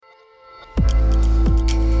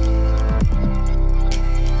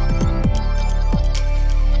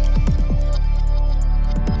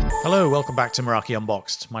Hello, welcome back to Meraki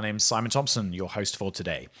Unboxed. My name is Simon Thompson, your host for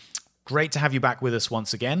today. Great to have you back with us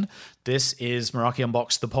once again. This is Meraki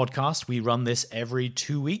Unboxed, the podcast. We run this every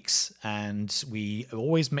 2 weeks and we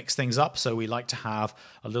always mix things up. So we like to have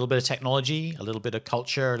a little bit of technology, a little bit of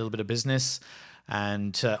culture, a little bit of business,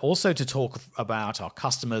 and also to talk about our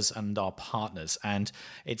customers and our partners. And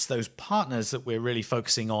it's those partners that we're really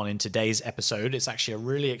focusing on in today's episode. It's actually a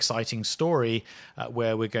really exciting story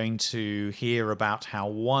where we're going to hear about how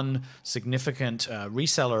one significant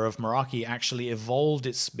reseller of Meraki actually evolved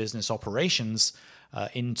its business operations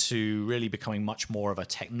into really becoming much more of a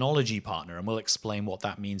technology partner. And we'll explain what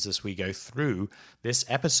that means as we go through this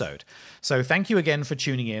episode. So thank you again for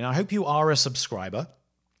tuning in. I hope you are a subscriber.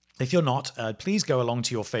 If you're not, please go along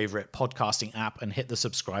to your favorite podcasting app and hit the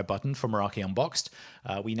subscribe button for Meraki Unboxed.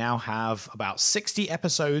 We now have about 60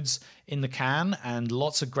 episodes in the can and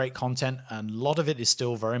lots of great content, and a lot of it is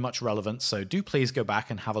still very much relevant. So do please go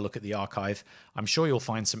back and have a look at the archive. I'm sure you'll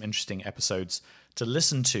find some interesting episodes to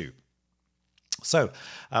listen to. So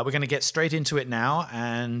we're going to get straight into it now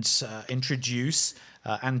and introduce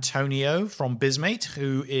Antonio from Bizmate,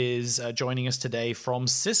 who is joining us today from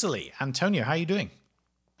Sicily. Antonio, how are you doing?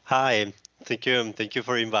 Hi, thank you. Thank you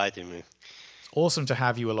for inviting me. Awesome to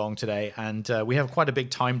have you along today. And we have quite a big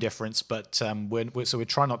time difference, but we're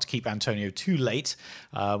trying not to keep Antonio too late.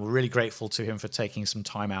 We're really grateful to him for taking some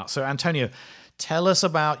time out. So Antonio, tell us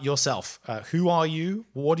about yourself. Who are you?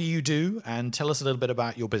 What do you do? And tell us a little bit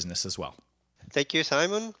about your business as well. Thank you,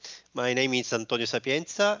 Simon. My name is Antonio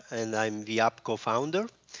Sapienza, and I'm the app co-founder.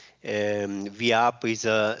 VApp is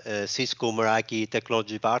a Cisco Meraki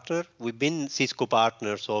technology partner. We've been Cisco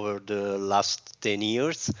partners over the last 10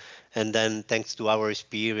 years. And then thanks to our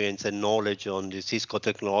experience and knowledge on the Cisco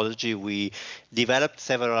technology, we developed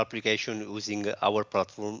several applications using our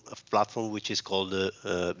platform which is called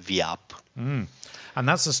VApp. And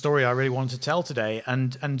that's the story I really wanted to tell today.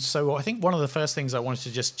 And so I think one of the first things I wanted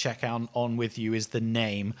to just check on with you is the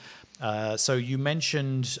name. So you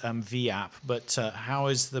mentioned VApp, but how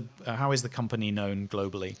is the company known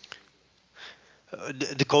globally?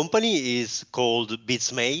 The company is called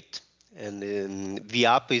Bizmate, and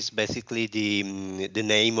VApp is basically the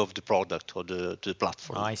name of the product or the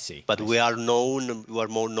platform. I see. But we are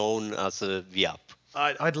more known as VApp.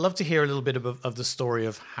 I'd love to hear a little bit of the story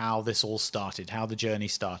of how this all started, how the journey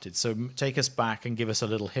started. So take us back and give us a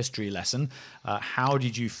little history lesson. How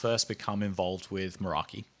did you first become involved with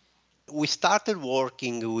Meraki? We started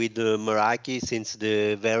working with Meraki since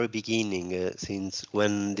the very beginning, since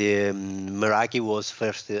when the Meraki was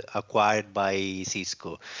first acquired by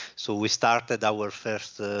Cisco. So we started our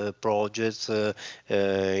first projects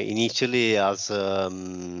initially as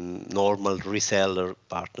normal reseller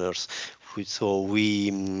partners. So we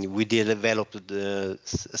developed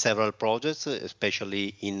several projects,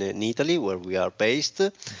 especially in Italy, where we are based.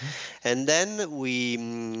 Mm-hmm. And then we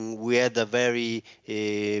had a very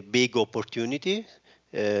big opportunity.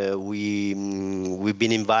 We've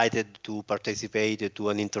been invited to participate to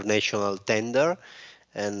an international tender.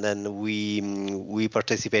 And then we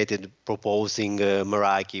participated proposing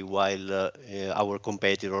Meraki while our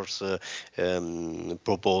competitors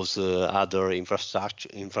propose other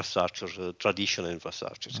infrastructures, traditional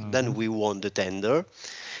infrastructures. Mm-hmm. Then we won the tender.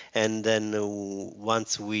 And then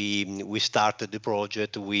once we started the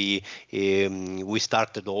project, we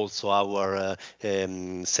started also our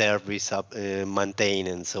service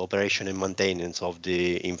maintenance, operation and maintenance of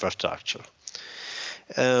the infrastructure.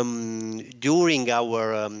 During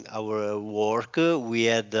our work, we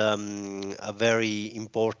had a very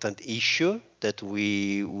important issue that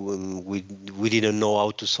we didn't know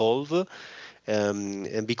how to solve.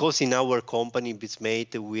 And because in our company,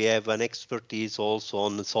 Bizmate, we have an expertise also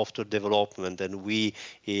on software development, and we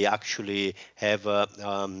actually have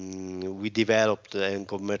we developed and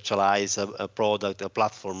commercialized a product, a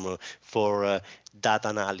platform for data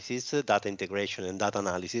analysis, data integration and data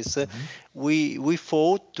analysis. Mm-hmm. We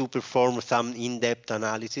thought to perform some in-depth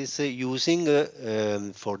analysis using,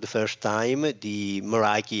 for the first time, the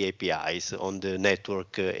Meraki APIs on the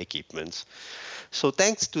network equipments. So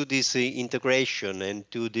thanks to this integration and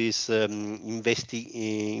to this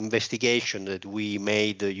investigation that we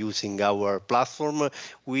made using our platform,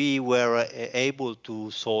 we were able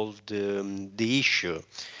to solve the issue.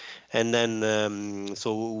 And then,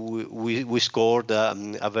 so we scored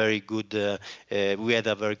a very good. We had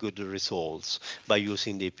a very good results by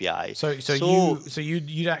using the API. So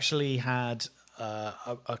you'd actually had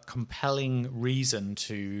a compelling reason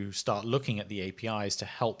to start looking at the APIs to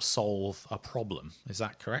help solve a problem. Is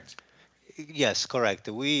that correct? Yes, correct.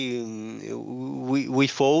 We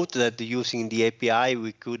thought that using the API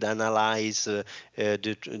we could analyze the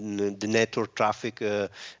network traffic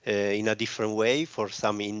in a different way for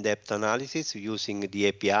some in-depth analysis using the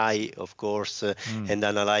API, of course, and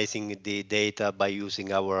analyzing the data by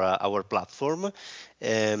using our platform.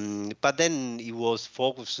 But then it was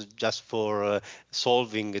focused just for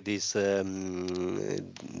solving this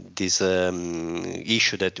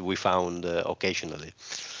issue that we found occasionally.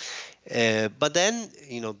 But then,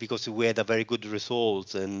 because we had a very good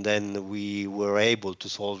result and then we were able to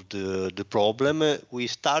solve the problem, we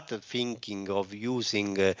started thinking of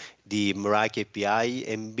using the Meraki API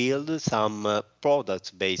and build some products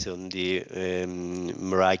based on the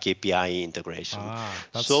Meraki API integration.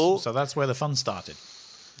 So that's where the fun started.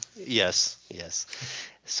 Yes, yes.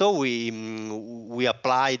 So we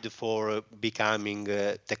applied for becoming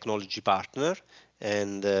a technology partner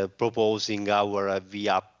and proposing our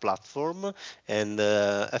VApp platform and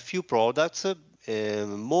a few products.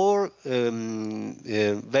 More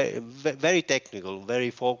very technical, very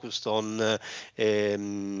focused on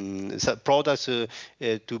products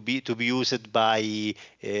to be used by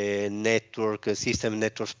system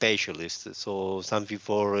network specialists. So something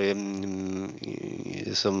for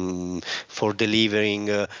for delivering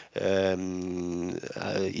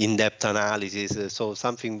in-depth analysis. So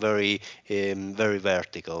something very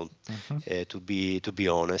vertical, to be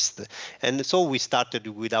honest. And so we started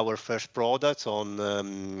with our first products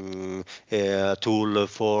on a tool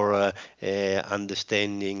for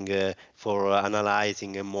understanding, for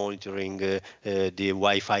analyzing and monitoring the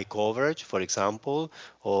Wi-Fi coverage, for example,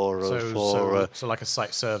 or so like a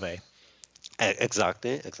site survey.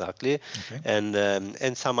 Exactly, okay.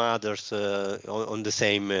 And some others on the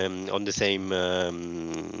same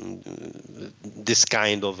this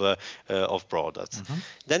kind of products.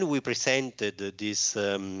 Then we presented these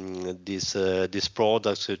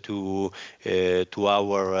products to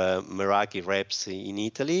our Meraki reps in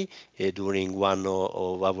Italy during one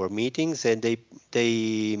of our meetings, and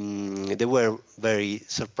they were very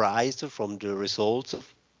surprised from the results.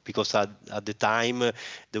 Because at the time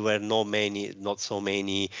there were not so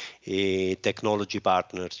many technology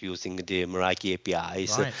partners using the Meraki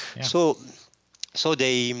APIs. Right, yeah. So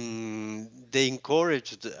they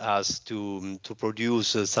encouraged us to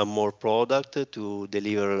produce some more product, to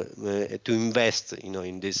deliver, to invest,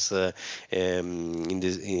 in this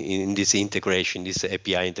integration, this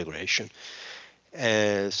API integration.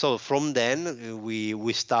 So from then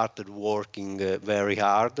we started working very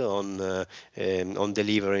hard on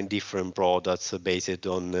delivering different products based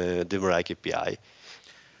on the Meraki API.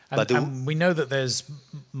 And we know that there's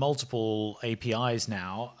multiple APIs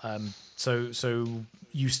now. So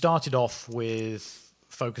you started off with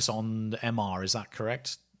focus on the MR, is that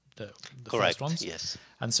correct? The correct, first ones? Yes.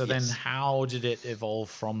 And so then how did it evolve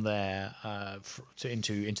from there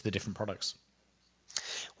into the different products?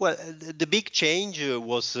 Well, the big change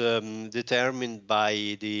was determined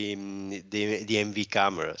by the MV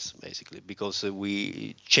cameras, basically, because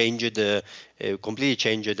we completely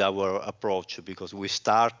changed our approach, because we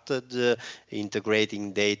started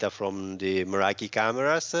integrating data from the Meraki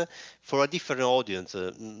cameras for a different audience,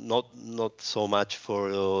 not so much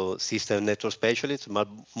for system network specialists, but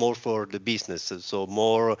more for the business, so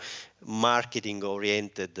more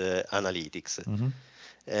marketing-oriented analytics.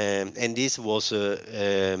 And this was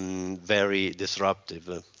very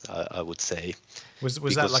disruptive, I would say. Was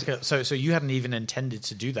that like so you hadn't even intended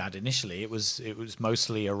to do that initially? It was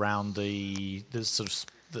mostly around the sort of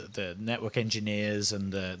the network engineers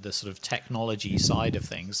and the sort of technology side of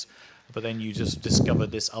things, but then you just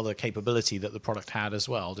discovered this other capability that the product had as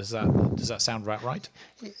well. Does that sound about right?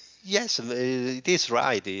 Yes, it is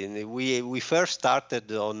right. We first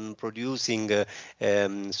started on producing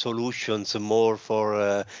solutions more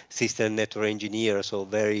for system network engineers, so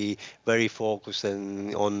very focused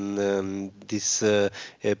on this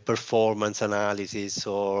performance analysis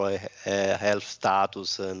or health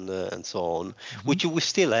status and so on, which we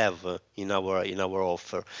still have in our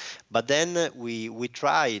offer. But then we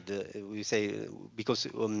tried. We say because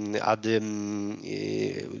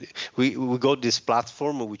we got this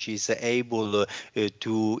platform which is able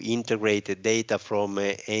to integrate data from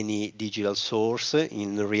any digital source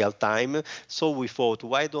in real time. So we thought,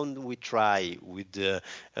 why don't we try with the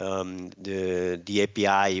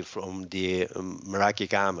API from the Meraki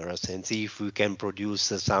cameras and see if we can produce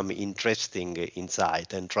some interesting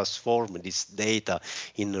insight and transform this data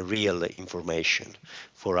in real information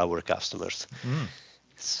for our customers.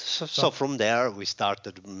 So from there we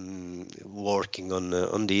started working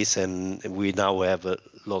on this, and we now have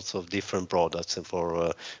lots of different products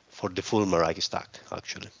for for the full Meraki stack,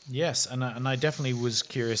 actually. Yes, and I definitely was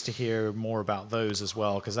curious to hear more about those as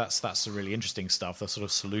well, because that's the really interesting stuff, the sort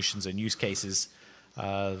of solutions and use cases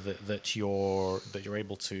that you're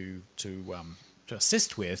able to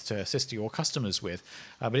assist your customers with.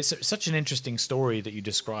 But it's such an interesting story that you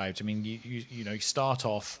described. I mean, you start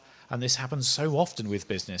off, and this happens so often with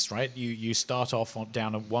business, right? You start off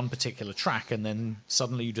down one particular track, and then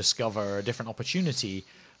suddenly you discover a different opportunity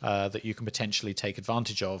that you can potentially take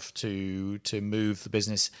advantage of to move the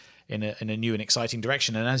business in a new and exciting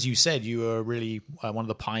direction. And as you said, you are really one of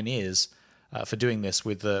the pioneers for doing this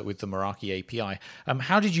with the Meraki API.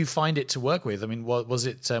 How did you find it to work with? I mean, was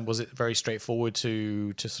it very straightforward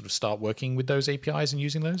to sort of start working with those APIs and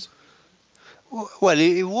using those? Well,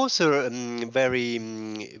 it was very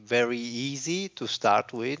easy to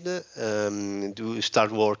start with, to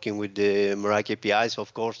start working with the Meraki APIs.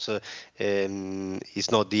 Of course, it's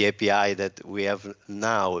not the API that we have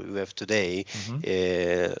now, we have today,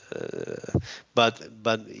 but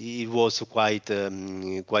it was quite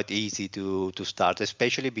easy to start,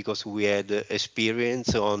 especially because we had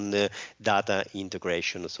experience on data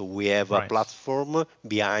integration. So we have a platform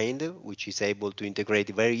behind which is able to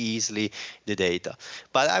integrate very easily the data.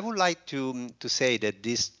 But I would like to say that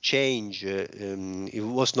this change, it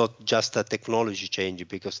was not just a technology change,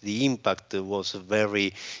 because the impact was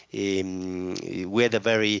very, we had a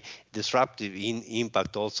very disruptive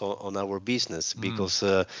impact also on our business, because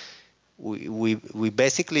we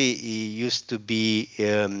basically used to be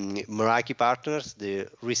Meraki partners, the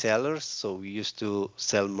resellers. So we used to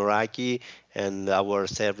sell Meraki and our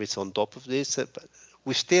service on top of this. But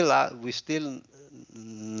we still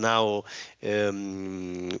now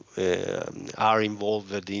are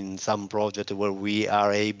involved in some project where we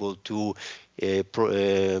are able to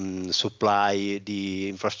supply the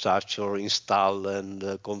infrastructure, install and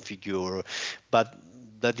configure. But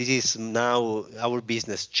this is now our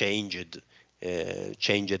business changed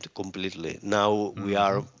completely. Now we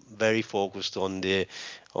are very focused on the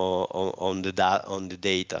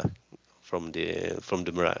data from the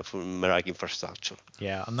Meraki infrastructure.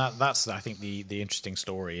 Yeah, and that's I think the interesting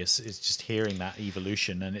story is just hearing that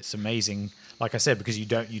evolution, and it's amazing. Like I said, because you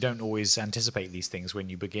don't always anticipate these things when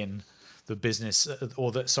you begin the business,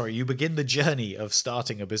 you begin the journey of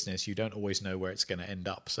starting a business. You don't always know where it's going to end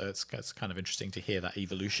up. So it's kind of interesting to hear that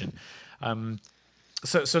evolution.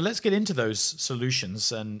 So let's get into those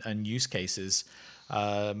solutions and use cases.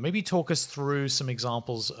 Maybe talk us through some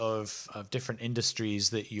examples of different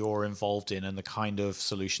industries that you're involved in and the kind of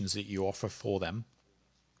solutions that you offer for them.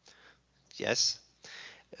 Yes.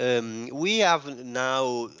 We have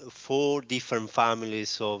now 4 different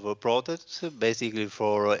families of products, basically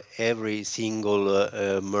for every single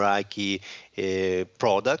Meraki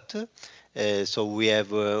product. So we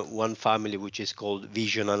have one family which is called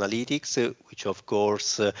Vision Analytics, which of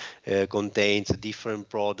course contains different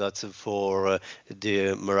products for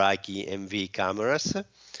the Meraki MV cameras.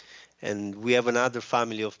 And we have another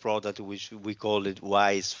family of products which we call it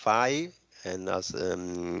WiseFi. And as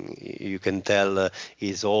you can tell,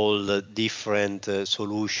 is all different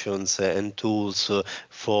solutions and tools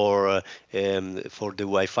for the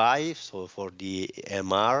Wi-Fi, so for the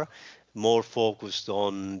MR, more focused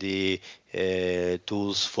on the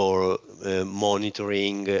tools for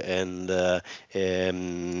monitoring and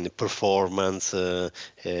performance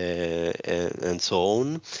and so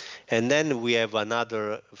on. And then we have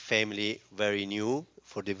another family, very new,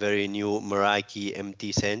 for the very new Meraki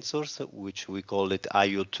MT sensors, which we call it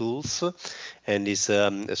IO Tools, and it's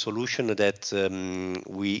a solution that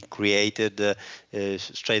we created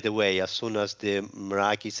straight away. As soon as the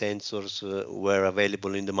Meraki sensors were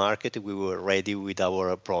available in the market, we were ready with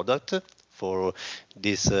our product for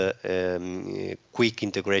this quick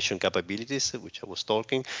integration capabilities, which I was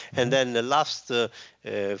talking. And then the last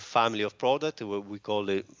family of product, what we call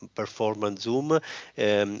it Performance Zoom,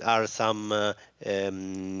 are some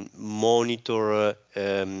monitor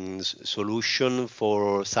solution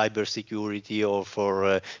for cybersecurity or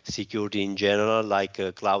for security in general, like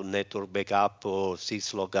cloud network backup or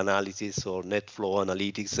syslog analysis or NetFlow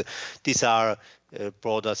analytics. These are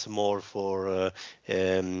products more for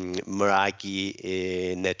Meraki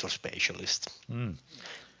network specialists.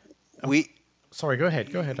 Sorry, go ahead.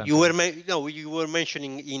 You were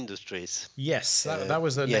mentioning industries. Yes, that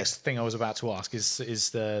was the next thing I was about to ask. Is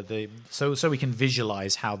the so we can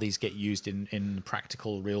visualize how these get used in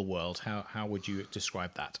practical real world. How would you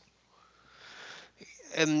describe that?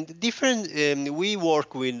 Different. We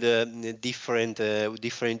work with different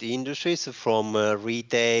industries, from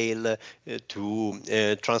retail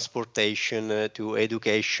to transportation to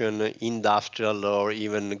education, industrial, or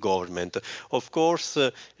even government. Of course,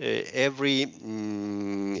 every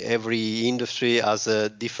industry has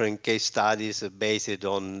different case studies based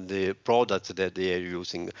on the products that they are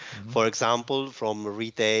using. For example, from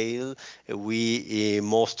retail, we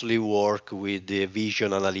mostly work with the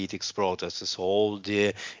vision analytics products, so all the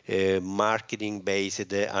marketing-based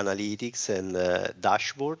analytics and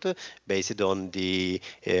dashboard based on the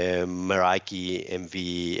Meraki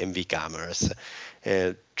MV cameras.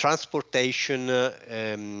 Transportation,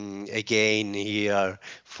 again here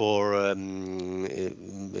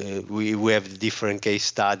we have different case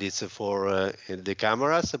studies for the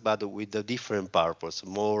cameras, but with a different purpose,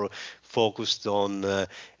 more focused on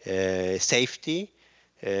safety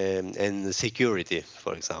and security,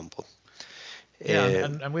 for example. Yeah,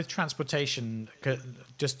 and with transportation,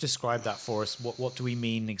 just describe that for us. What do we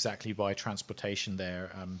mean exactly by transportation there?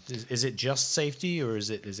 Is it just safety, or is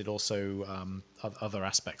it also other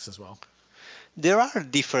aspects as well? There are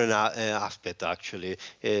different aspects, actually.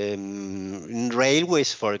 In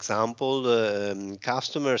railways, for example,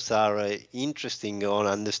 customers are interested on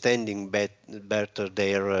understanding better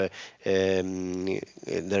their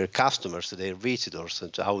customers, their visitors,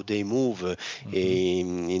 and how they move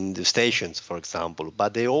in the stations, for example.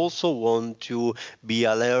 But they also want to be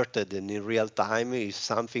alerted in real time if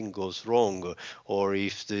something goes wrong, or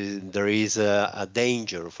if there is a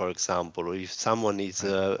danger, for example, or if someone is,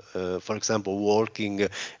 for example, working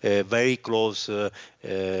very close to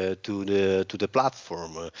the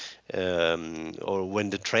platform, or when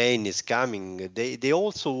the train is coming. They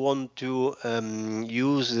also want to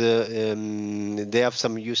use. They have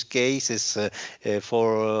some use cases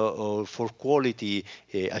for quality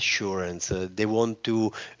assurance. They want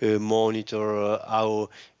to monitor how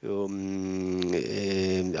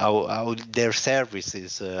their service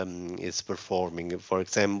is performing. For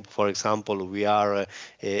example, we are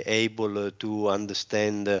able to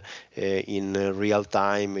understand in real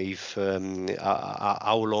time if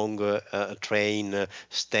how long a train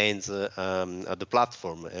stands at the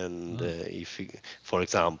platform, and if, for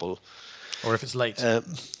example, or if it's late.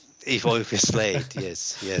 If it's late,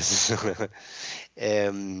 yes.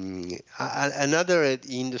 Another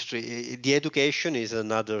industry, the education, is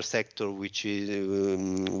another sector which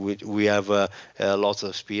we have lots of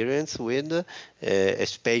experience with,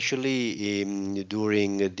 especially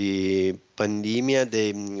during the pandemic.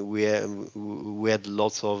 We had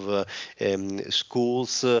lots of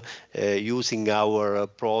schools using our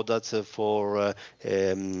products for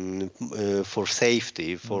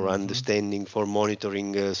safety, for understanding, for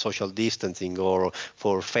monitoring social distancing, or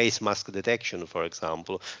for face mask detection, for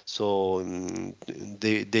example. So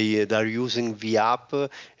they are using the app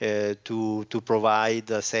to provide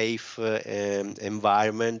a safe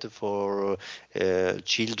environment for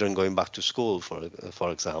children going back to school, for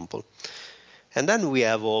example. And then we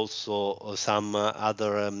have also some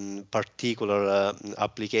other particular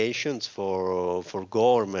applications for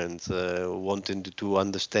governments wanting to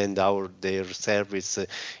understand how their service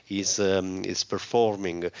is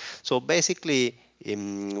performing. So basically,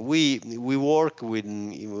 we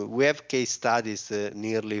have case studies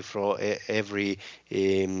nearly for every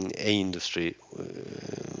industry.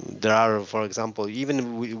 There are, for example,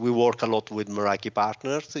 even we work a lot with Meraki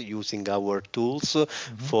partners using our tools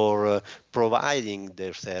for providing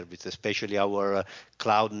their service, especially our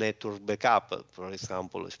cloud network backup, for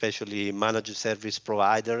example. Especially managed service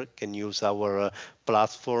provider can use our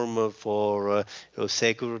platform for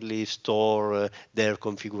securely store their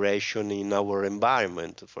configuration in our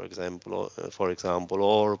environment, for example,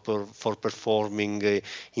 or for performing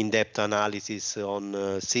in-depth analysis on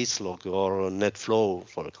syslog or NetFlow,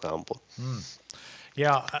 for example.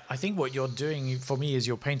 Yeah, I think what you're doing for me is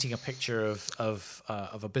you're painting a picture of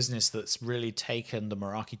a business that's really taken the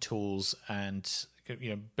Meraki tools and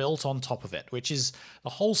built on top of it, which is the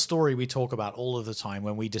whole story we talk about all of the time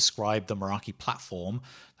when we describe the Meraki platform.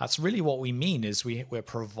 That's really what we mean, is we're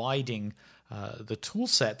providing the tool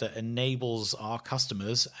set that enables our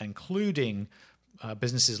customers, including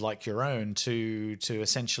businesses like your own, to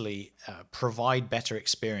essentially provide better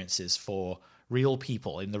experiences for real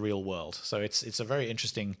people in the real world. So it's a very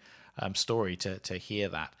interesting story to hear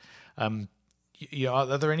that.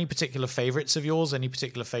 Are there any particular favorites of yours? Any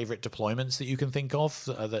particular favorite deployments that you can think of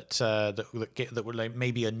that were like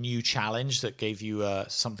maybe a new challenge that gave you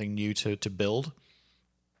something new to build?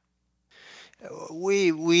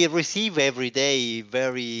 We receive every day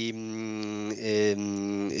very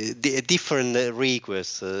different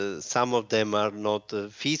requests. Some of them are not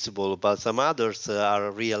feasible, but some others are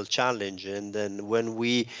a real challenge. And then when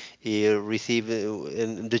we receive,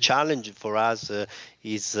 and the challenge for us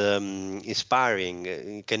is inspiring.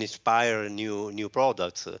 It can inspire new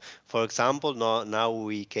products. For example, now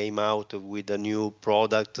we came out with a new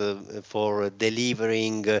product for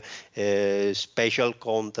delivering special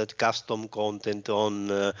content, custom content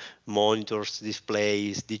on monitors,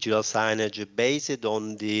 displays, digital signage based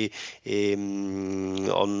on the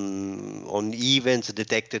on events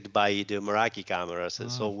detected by the Meraki cameras.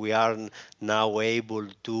 So we are now able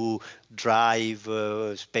to drive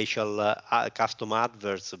special custom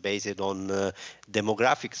adverts based on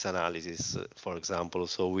demographics analysis, for example.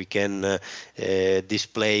 So we can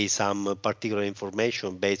display some particular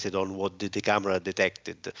information based on what the camera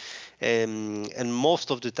detected. And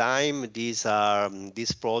most of the time, these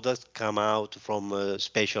products come out from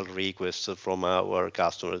special requests from our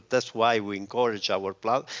customers. That's why we encourage our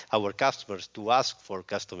customers to ask for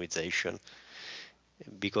customization,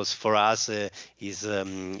 because for us is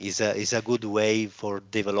a good way for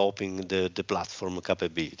developing the platform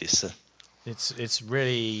capabilities. It's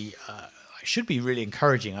really should be really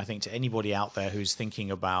encouraging, I think, to anybody out there who's thinking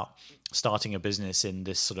about starting a business in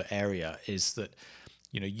this sort of area, is that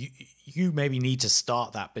you maybe need to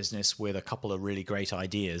start that business with a couple of really great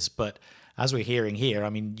ideas, but as we're hearing here, I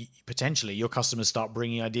mean, potentially your customers start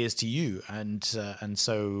bringing ideas to you, and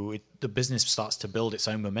so the business starts to build its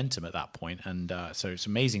own momentum at that point. And so it's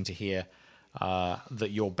amazing to hear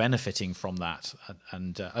that you're benefiting from that.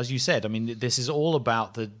 And as you said, I mean, this is all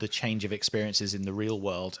about the change of experiences in the real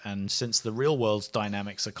world. And since the real world's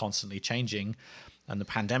dynamics are constantly changing, and the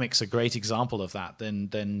pandemic's a great example of that,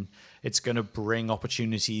 then it's going to bring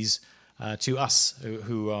opportunities to us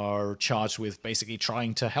who are charged with basically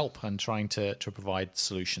trying to help and trying to provide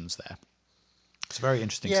solutions there. It's very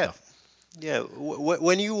interesting stuff. Yeah,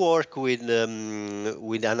 when you work with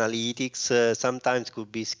analytics, sometimes could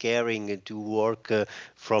be scaring to work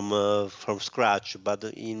from scratch. But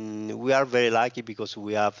we are very lucky because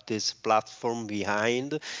we have this platform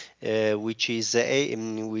behind, which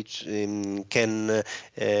can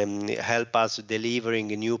help us delivering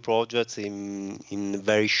new projects in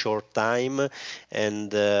very short time,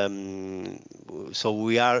 and so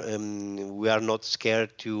we are not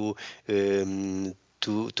scared to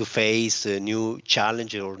face new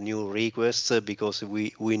challenges or new requests, because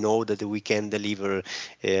we know that we can deliver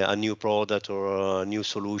a new product or a new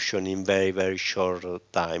solution in very short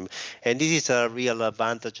time. And this is a real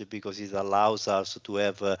advantage because it allows us to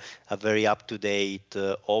have a very up-to-date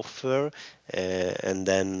offer, and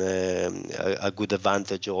then a good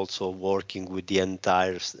advantage also working with the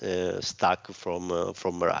entire stack from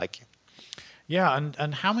Meraki. Yeah,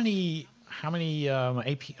 and how many how many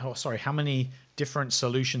different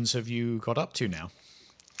solutions have you got up to now?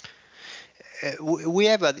 We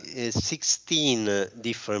have 16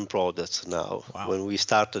 different products now. Wow. When we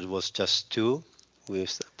started, it was just 2.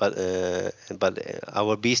 But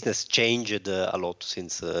our business changed a lot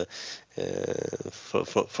since from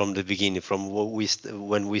the beginning. From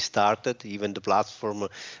when we started, even the platform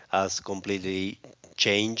has completely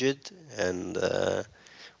changed, and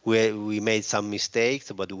we made some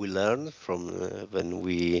mistakes, but we learned from when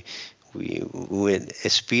we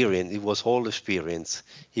experience. It was all experience.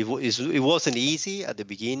 It wasn't easy at the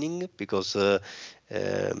beginning because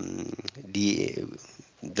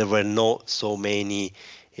there were not so many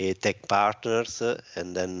tech partners,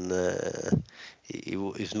 and then it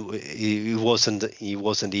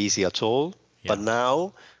wasn't easy at all. Yeah. But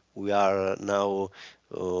now we are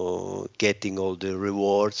getting all the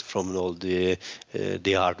rewards from all the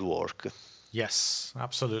hard work. Yes,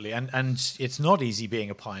 absolutely, and it's not easy being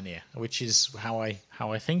a pioneer, which is how I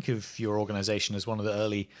think of your organization as one of the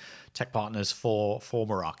early tech partners for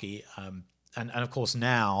Meraki, and of course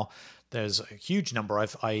now there's a huge number.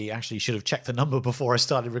 I actually should have checked the number before I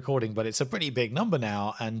started recording, but it's a pretty big number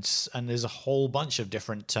now, and there's a whole bunch of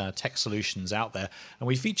different tech solutions out there, and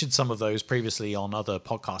we featured some of those previously on other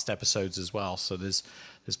podcast episodes as well. So there's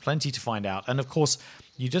plenty to find out, and of course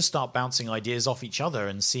you just start bouncing ideas off each other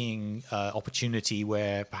and seeing opportunity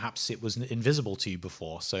where perhaps it was invisible to you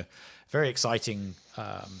before. So very exciting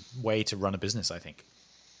way to run a business, I think.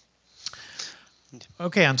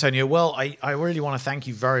 Okay, Antonio. Well, I really want to thank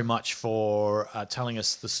you very much for telling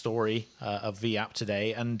us the story of V-App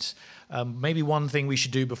today. And maybe one thing we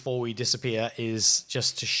should do before we disappear is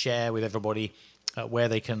just to share with everybody where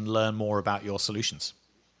they can learn more about your solutions.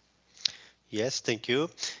 Yes, thank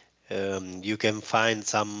you. You can find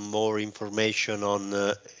some more information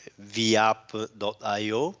on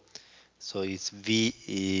vapp.io. So it's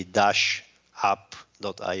v-app.io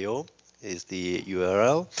is the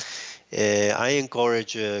URL. I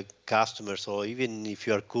encourage customers, or even if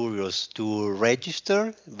you are curious, to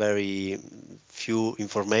register. Very few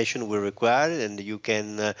information we require, and you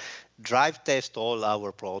can drive test all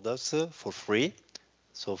our products for free.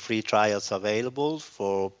 So free trials available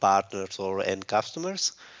for partners or end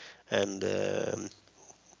customers, and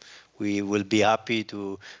we will be happy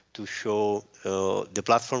to show the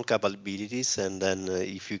platform capabilities, and then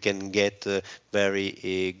if you can get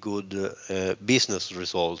very good business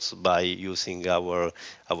results by using our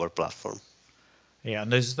platform. Yeah,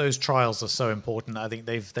 and those trials are so important. I think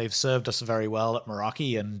they've served us very well at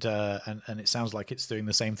Meraki, and it sounds like it's doing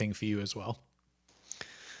the same thing for you as well.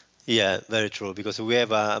 Yeah, very true. Because we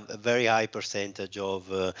have a very high percentage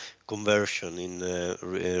of conversion in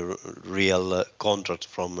real contracts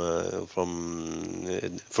from the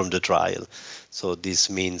trial. So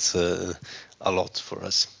this means a lot for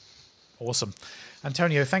us. Awesome.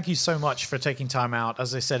 Antonio, thank you so much for taking time out.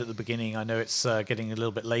 As I said at the beginning, I know it's getting a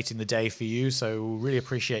little bit late in the day for you, so really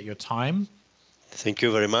appreciate your time. Thank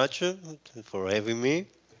you very much for having me.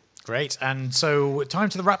 Great. And so time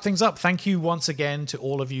to wrap things up. Thank you once again to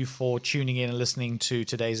all of you for tuning in and listening to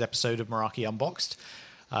today's episode of Meraki Unboxed.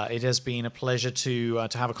 It has been a pleasure to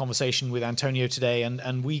have a conversation with Antonio today,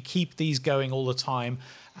 and we keep these going all the time,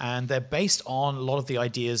 and they're based on a lot of the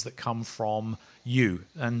ideas that come from you.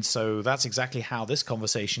 And so that's exactly how this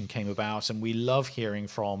conversation came about, and we love hearing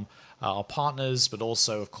from our partners, but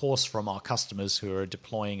also, of course, from our customers who are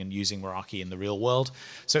deploying and using Meraki in the real world.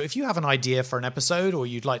 So if you have an idea for an episode, or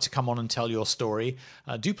you'd like to come on and tell your story,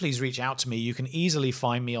 do please reach out to me. You can easily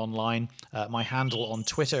find me online. My handle on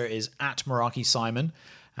Twitter is @MerakiSimon.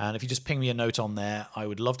 And if you just ping me a note on there, I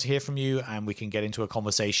would love to hear from you, and we can get into a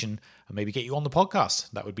conversation and maybe get you on the podcast.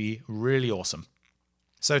 That would be really awesome.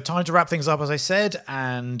 So time to wrap things up, as I said,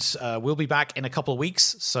 and we'll be back in a couple of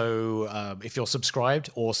weeks. So if you're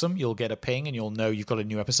subscribed, awesome. You'll get a ping and you'll know you've got a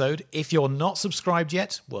new episode. If you're not subscribed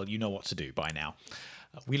yet, well, you know what to do by now.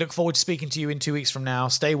 We look forward to speaking to you in 2 weeks from now.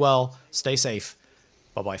 Stay well, stay safe.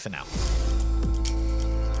 Bye-bye for now.